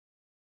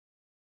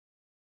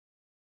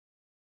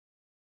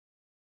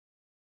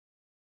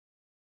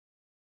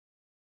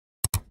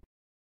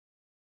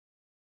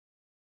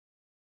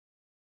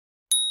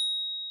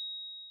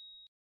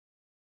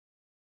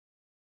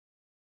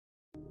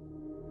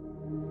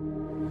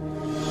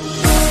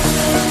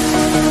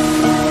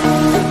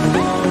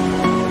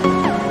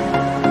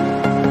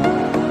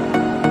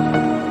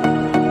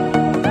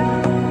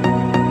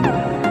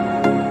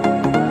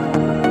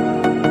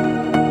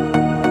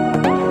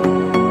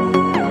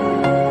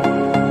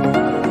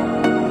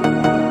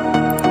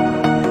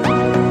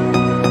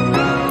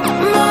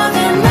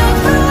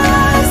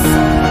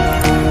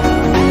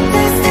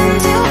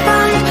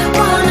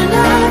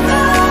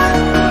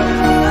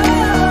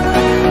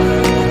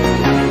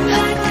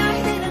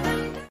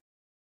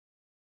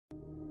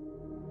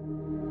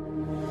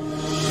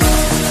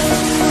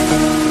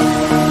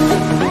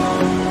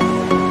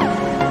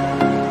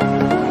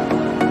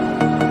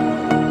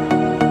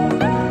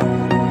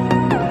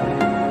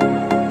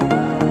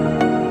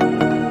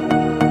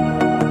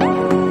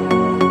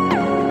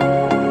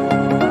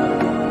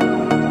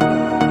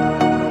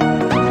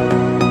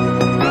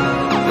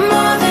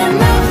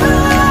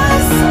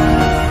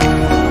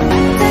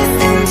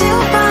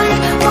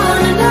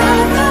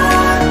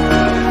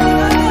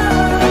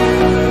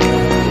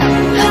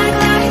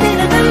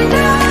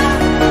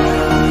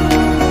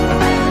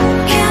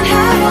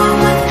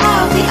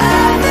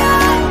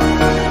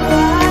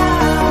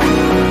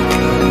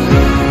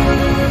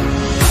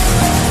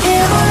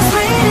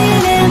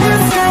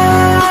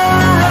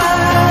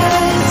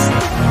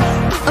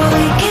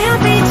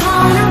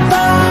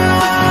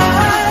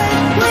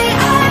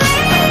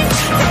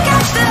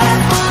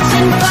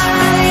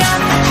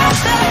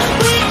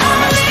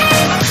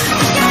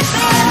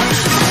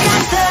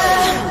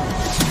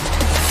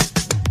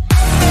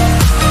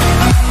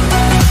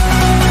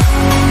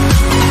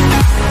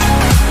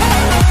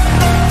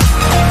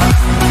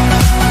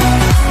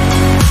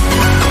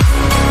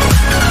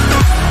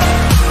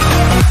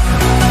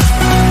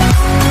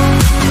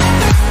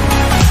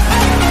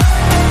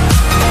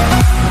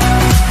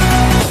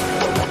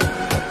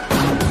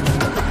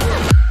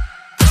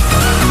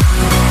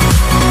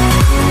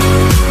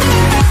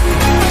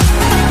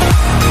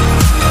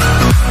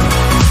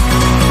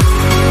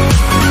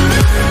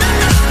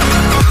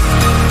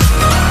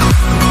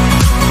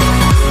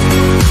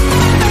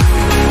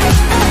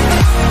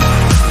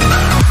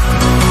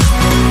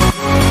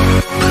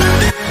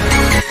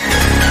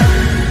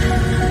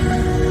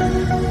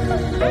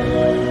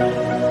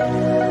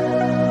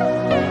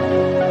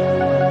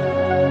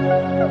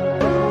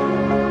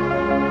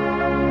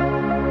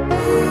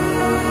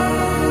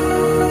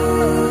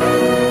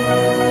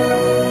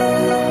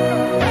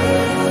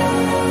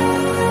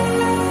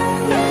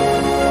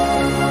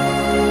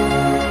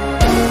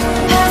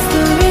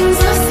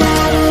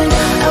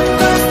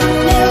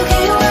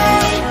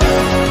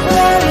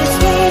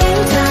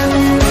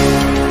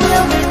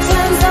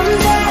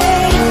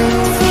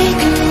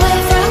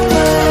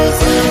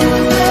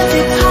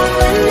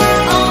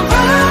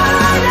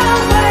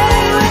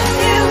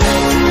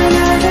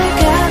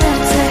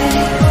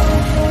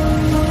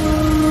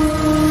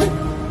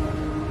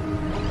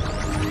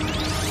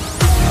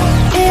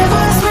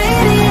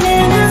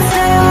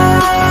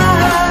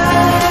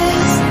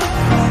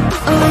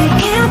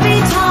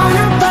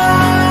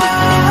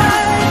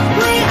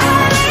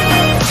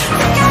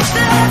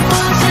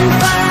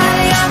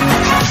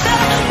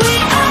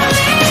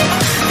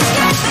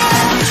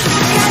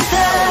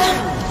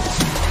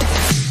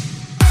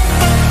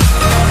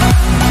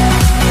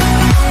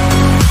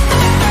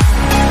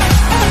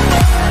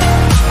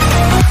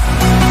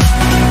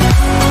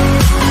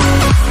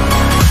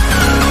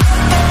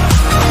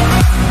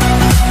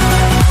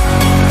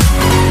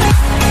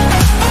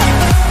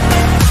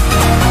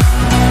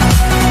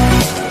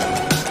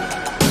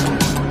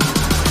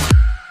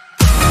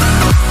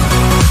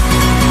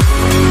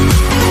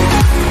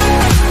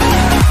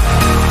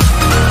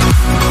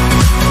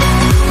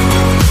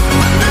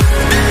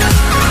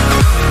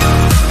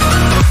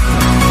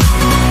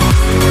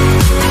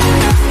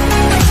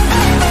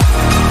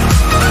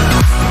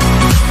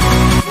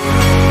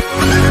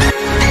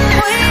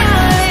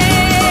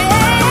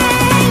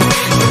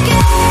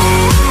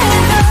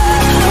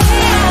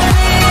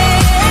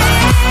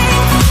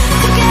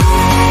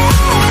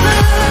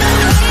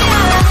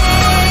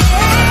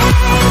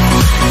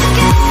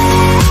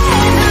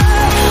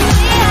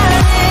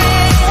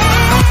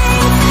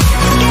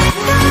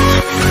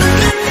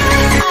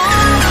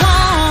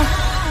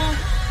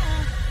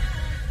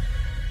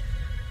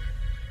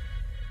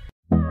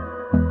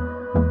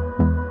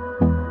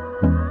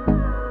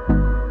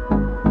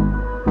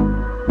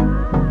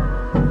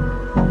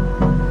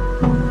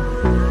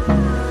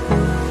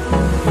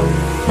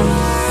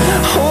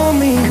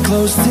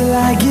close till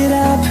I get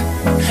up.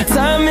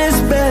 Time is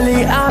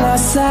barely on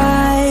our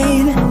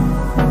side.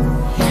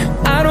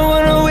 I don't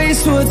wanna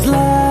waste what's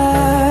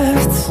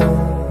left.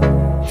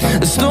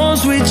 The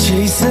storms we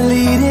chase are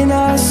leading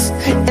us,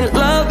 and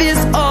love is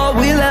all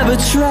we'll ever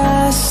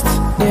trust.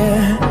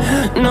 Yeah,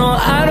 no,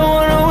 I don't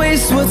wanna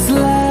waste what's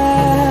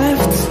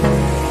left.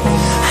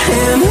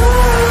 And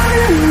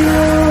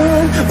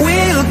on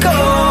we'll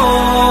go,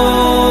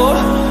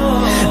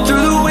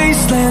 through the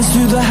wastelands,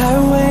 through the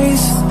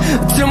highways,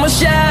 till my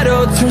shadow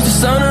turns to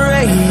sun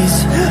rays.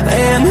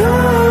 And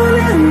on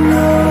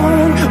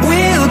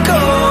we'll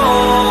go,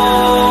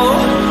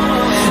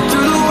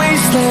 through the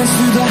wastelands,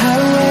 through the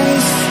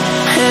highways,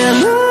 and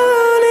on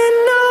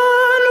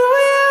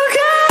we'll go.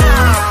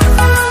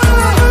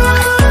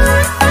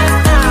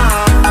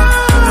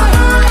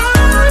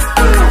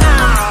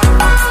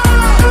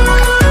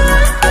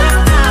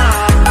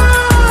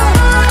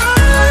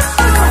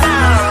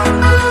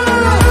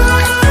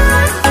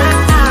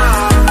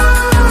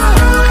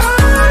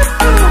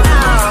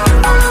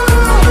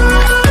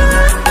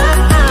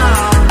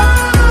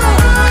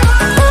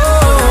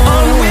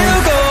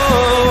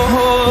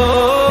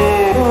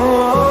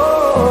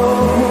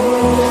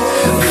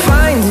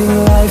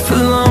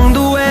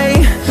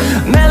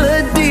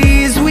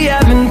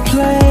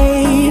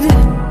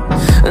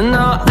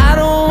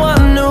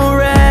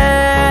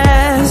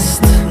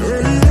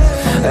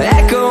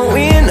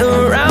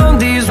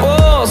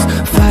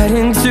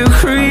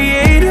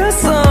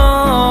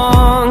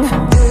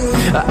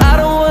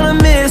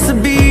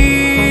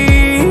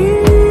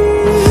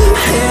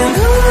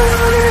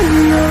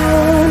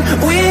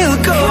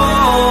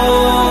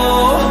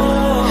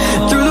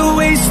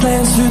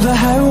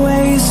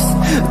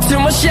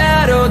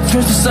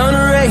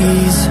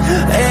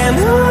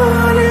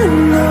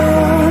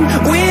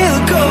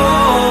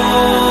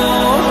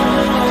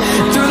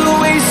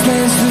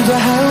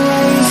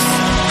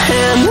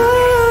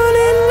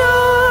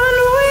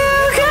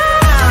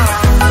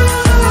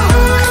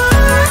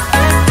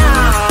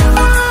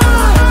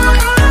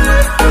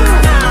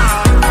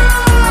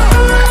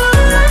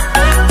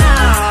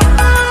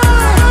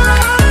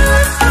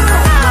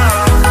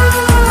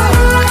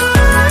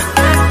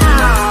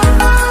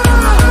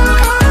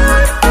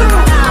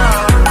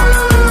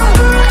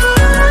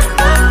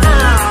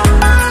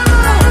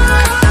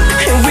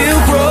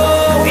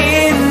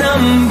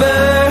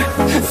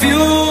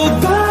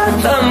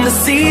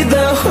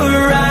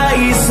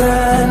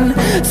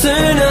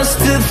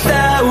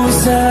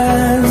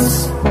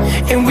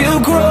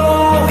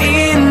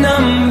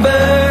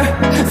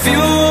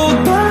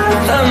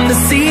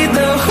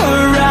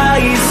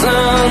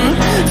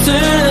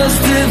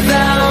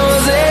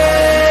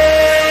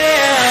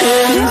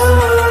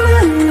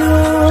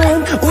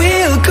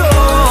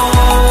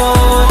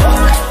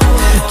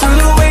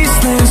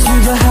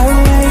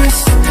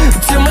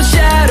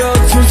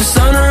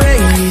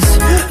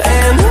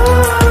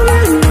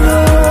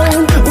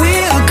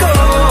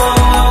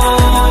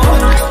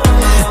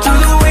 Through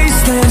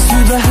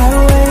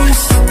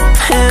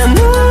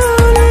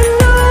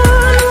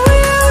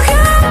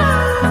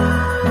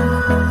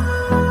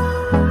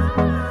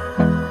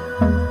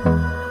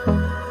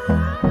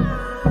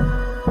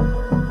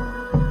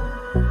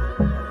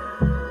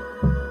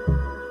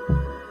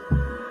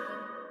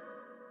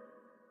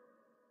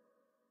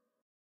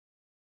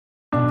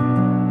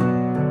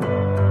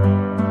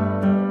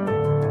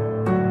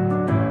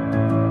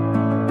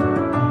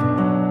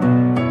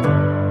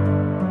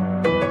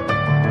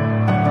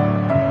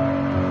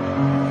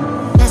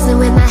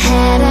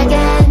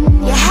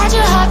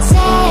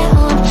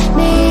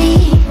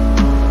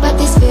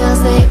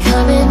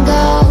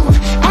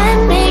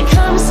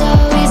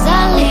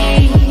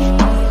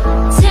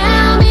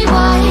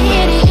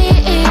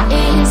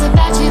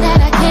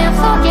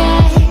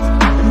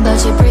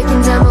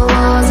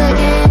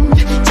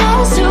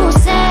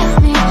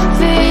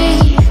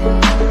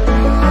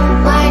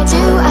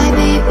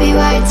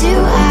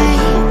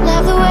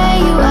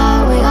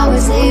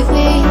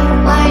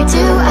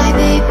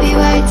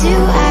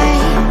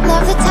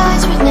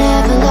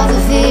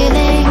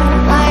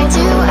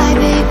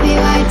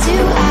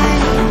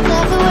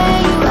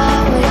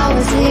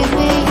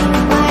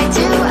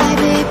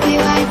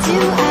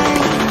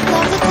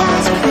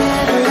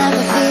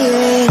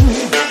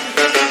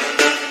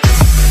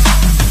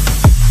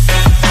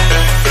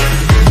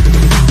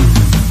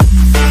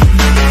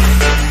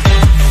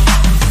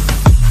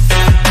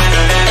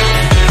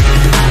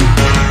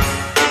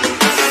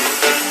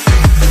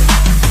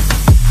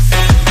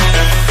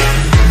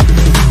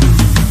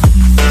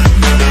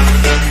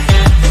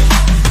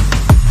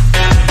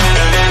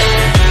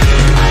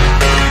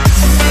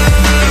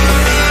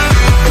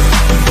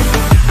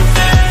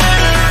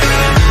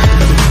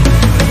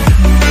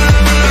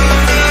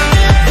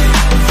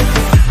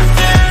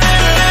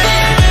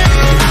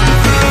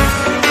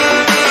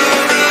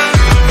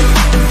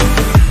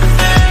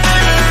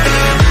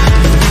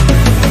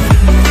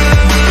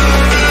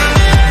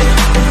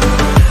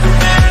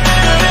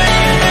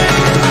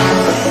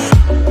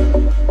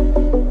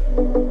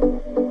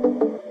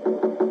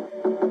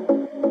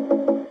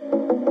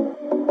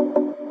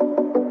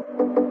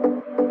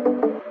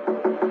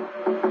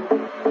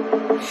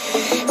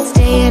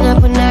Staying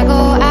up when I go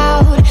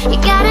out, you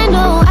gotta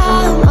know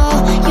I'm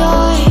all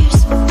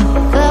yours.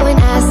 But when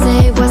I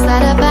say what's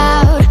that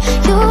about,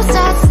 you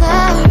start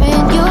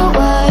slurring your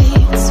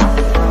words.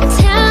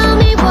 Tell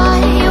me why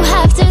you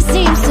have to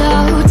seem so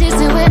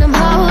distant when I'm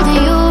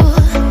holding you.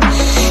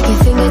 Your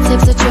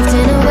fingertips are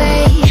drifting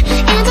away,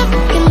 and I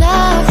fucking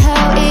love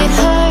how it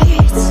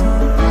hurts.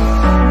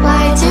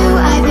 Why do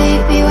I,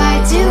 baby, why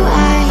do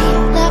I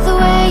love the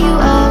way you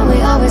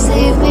always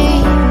leave me?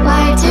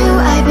 Why do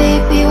I,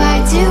 baby, why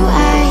do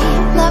I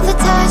love the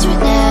touch but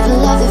never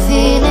love the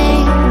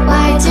feeling?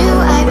 Why do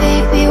I,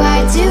 baby, why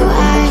do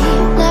I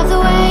love the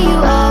way you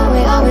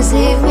always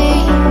leave me?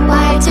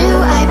 Why do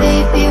I,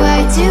 baby, why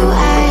do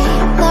I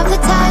love the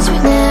touch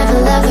but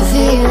never love the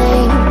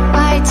feeling?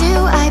 Why do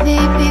I,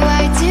 baby,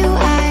 why do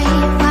I?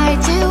 Why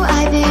do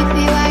I,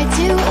 baby, why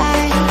do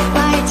I?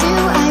 Why do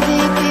I,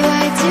 baby,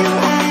 why do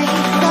I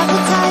love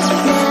the touch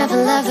but never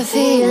love the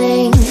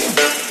feeling?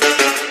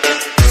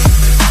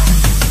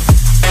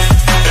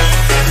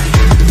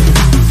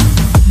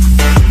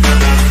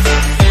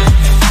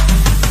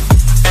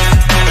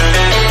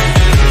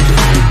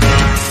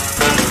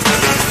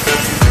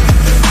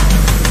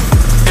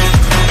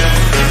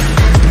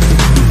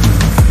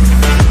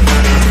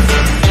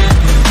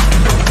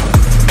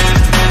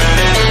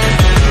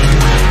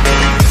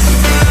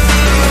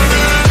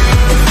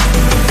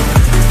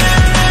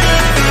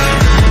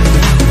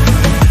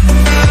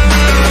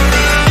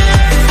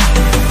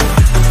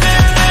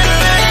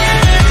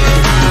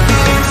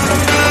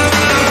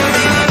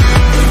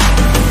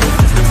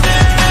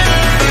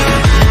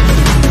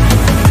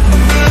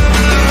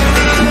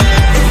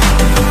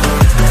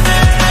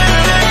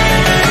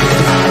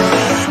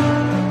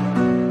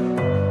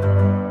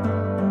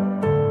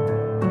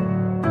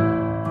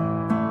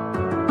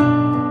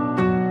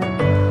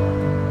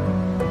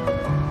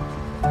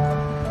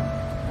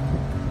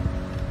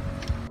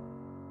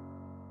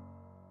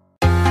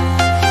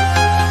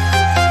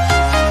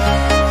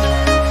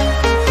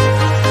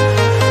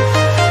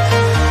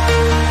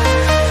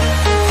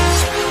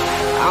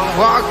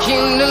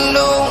 Walking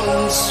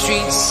alone, the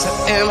streets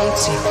are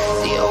empty.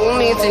 The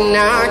only thing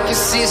I can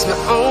see is my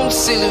own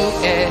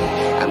silhouette.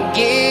 I'm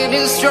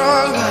getting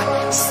stronger,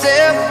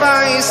 step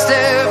by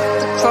step.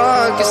 The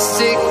clock is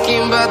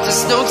ticking, but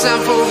there's no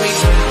time for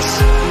regrets.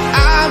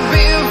 I've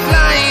been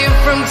flying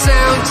from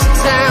town to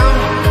town,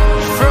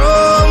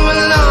 from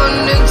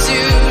London to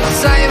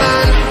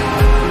Taiwan.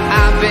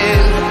 I've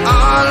been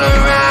all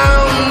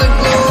around the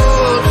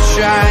globe,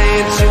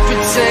 trying to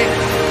protect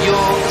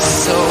your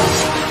soul.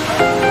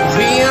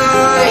 We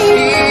are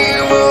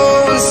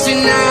heroes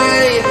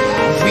tonight.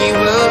 We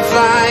will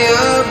fly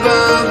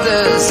above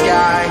the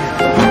sky.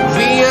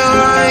 We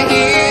are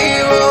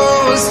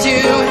heroes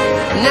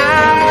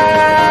tonight.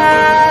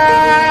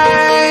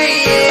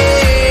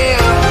 Yeah.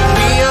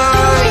 We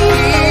are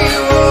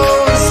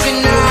heroes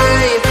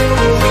tonight.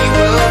 We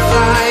will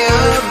fly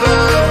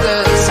above the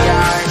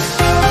sky.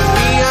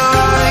 We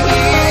are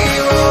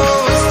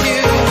heroes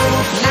tonight.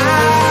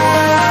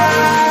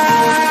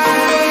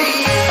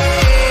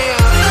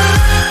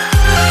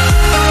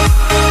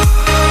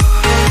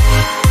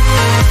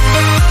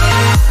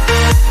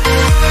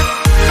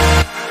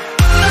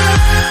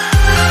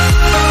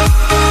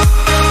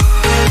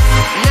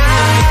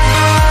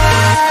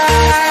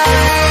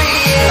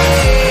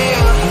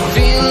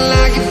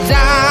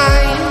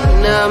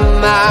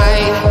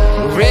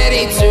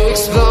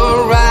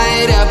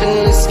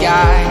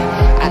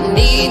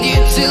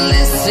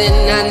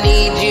 I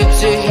need you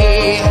to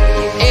hear,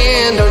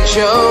 and don't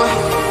show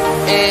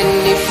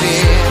any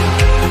fear.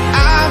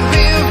 I've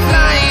been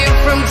flying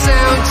from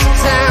town to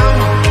town,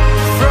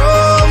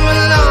 from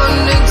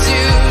London to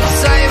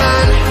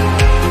Taiwan.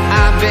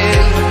 I've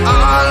been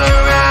all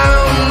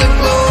around the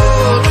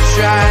globe,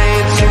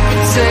 trying to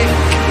protect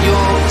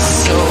your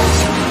soul.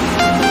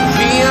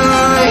 We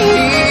are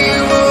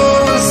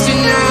heroes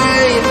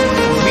tonight.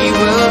 We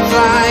will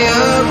fly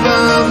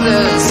above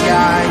the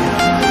sky.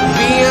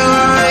 We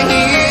are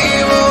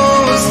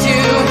heroes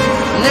tonight.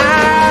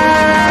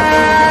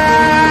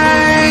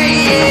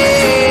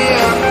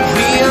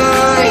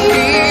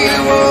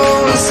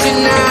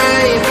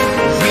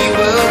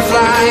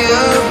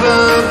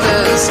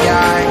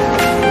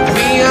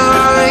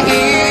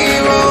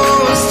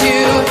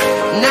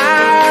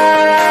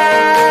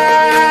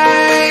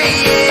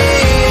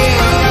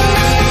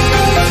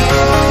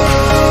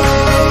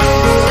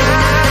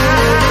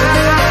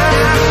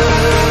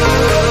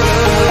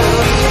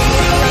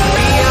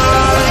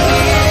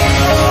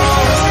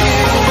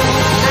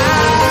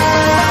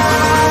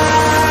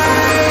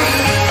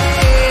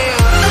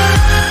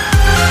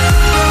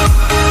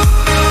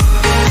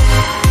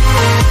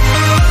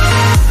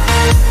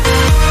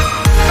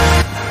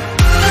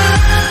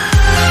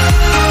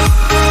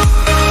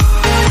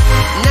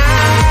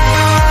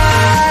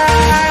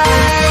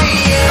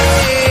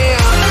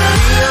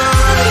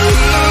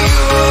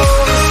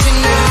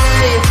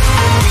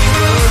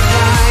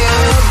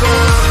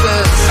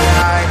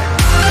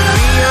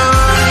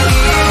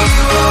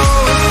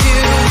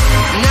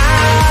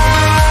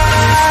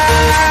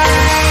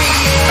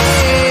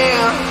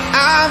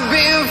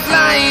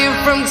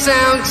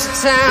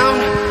 town,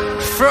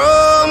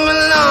 from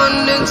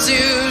London to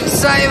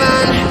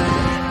Taiwan.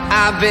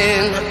 I've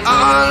been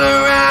all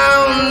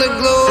around the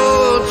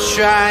globe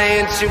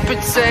trying to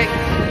protect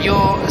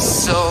your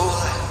soul.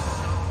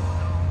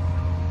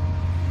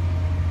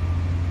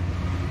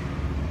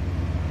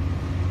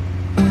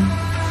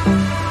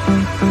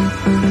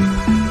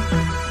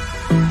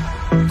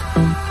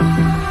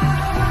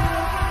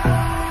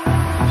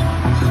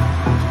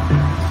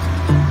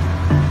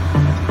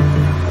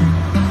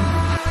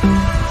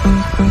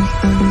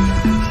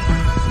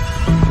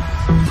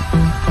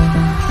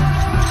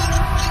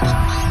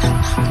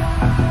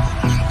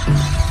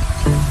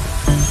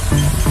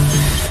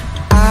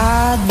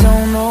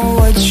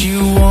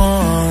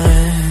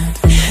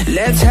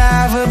 Let's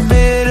have a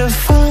bit of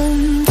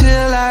fun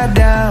till I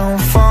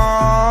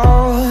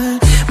downfall.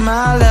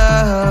 My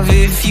love,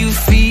 if you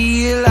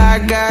feel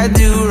like I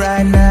do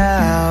right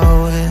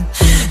now,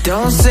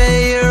 don't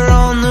say you're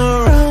on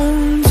the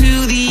run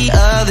to the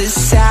other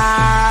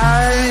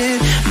side,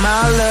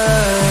 my love.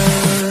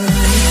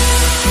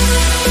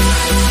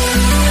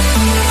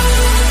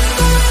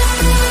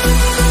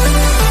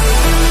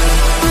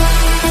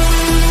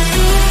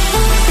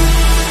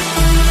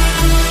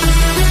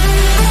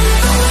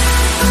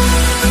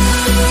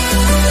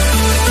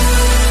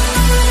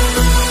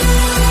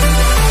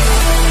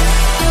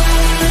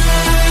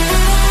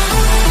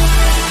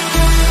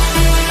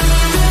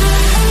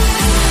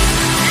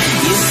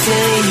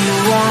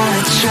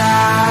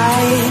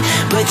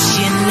 But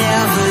you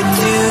never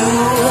do.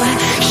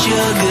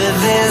 Sugar,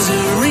 there's a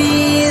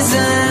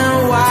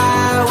reason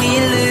why we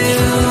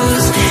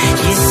lose.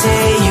 You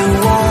say you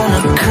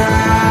wanna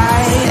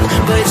cry,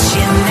 but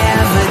you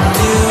never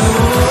do.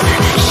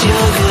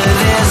 Sugar,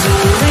 there's a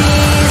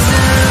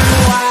reason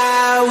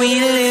why we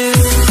lose.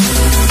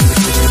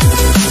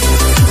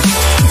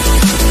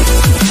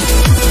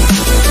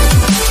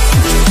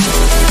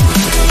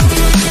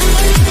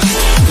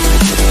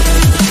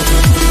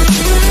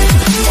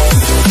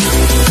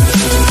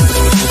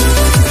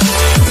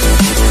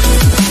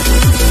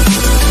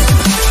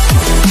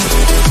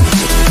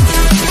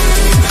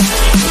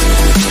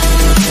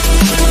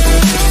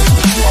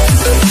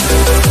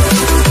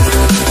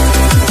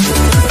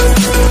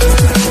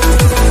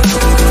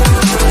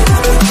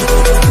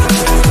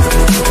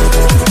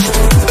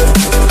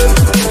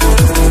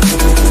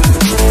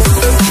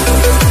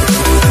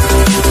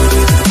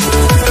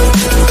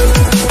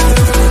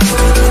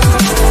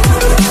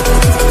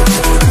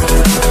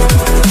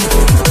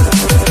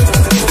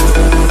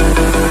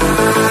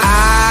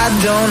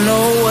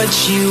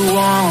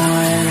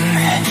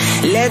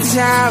 Let's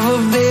have a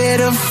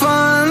bit of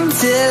fun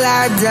till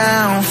I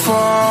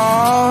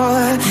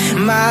downfall.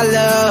 My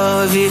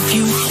love, if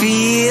you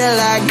feel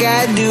like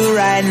I do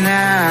right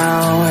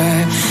now,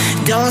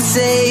 don't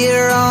say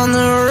you're on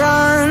the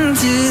run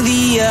to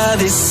the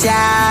other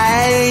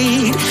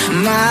side,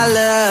 my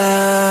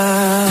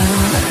love.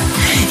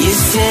 You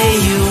say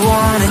you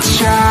wanna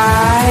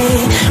try,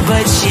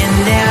 but you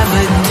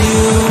never do.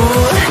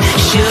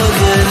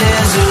 Sugar,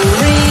 there's a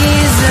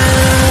reason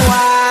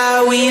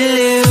why we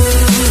lose.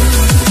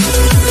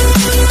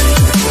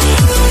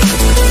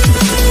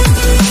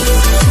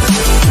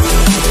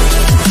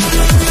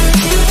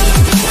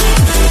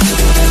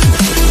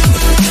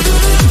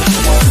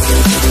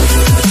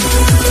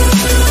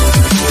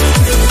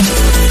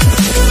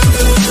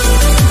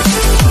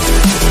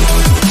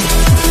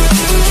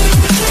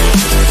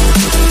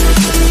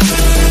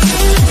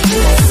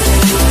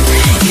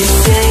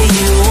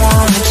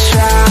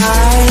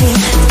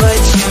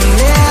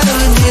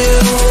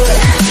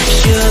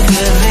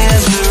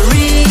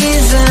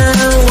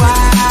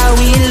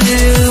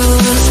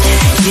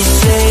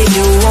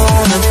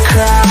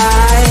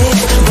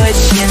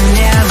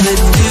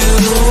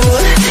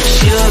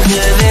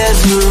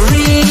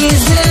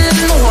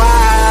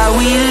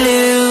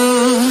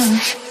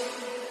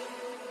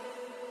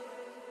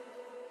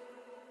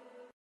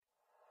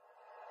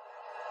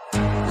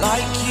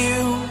 Like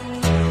you,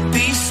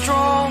 be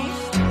strong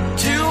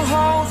to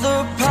hold the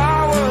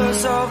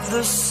powers of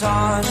the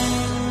sun.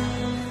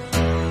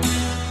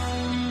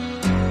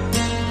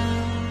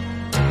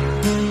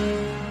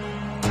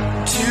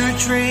 To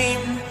dream,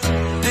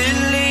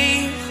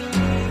 believe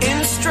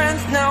in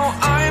strength. Now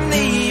I'm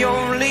the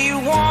only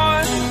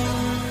one,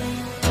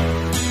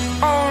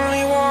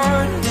 only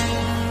one.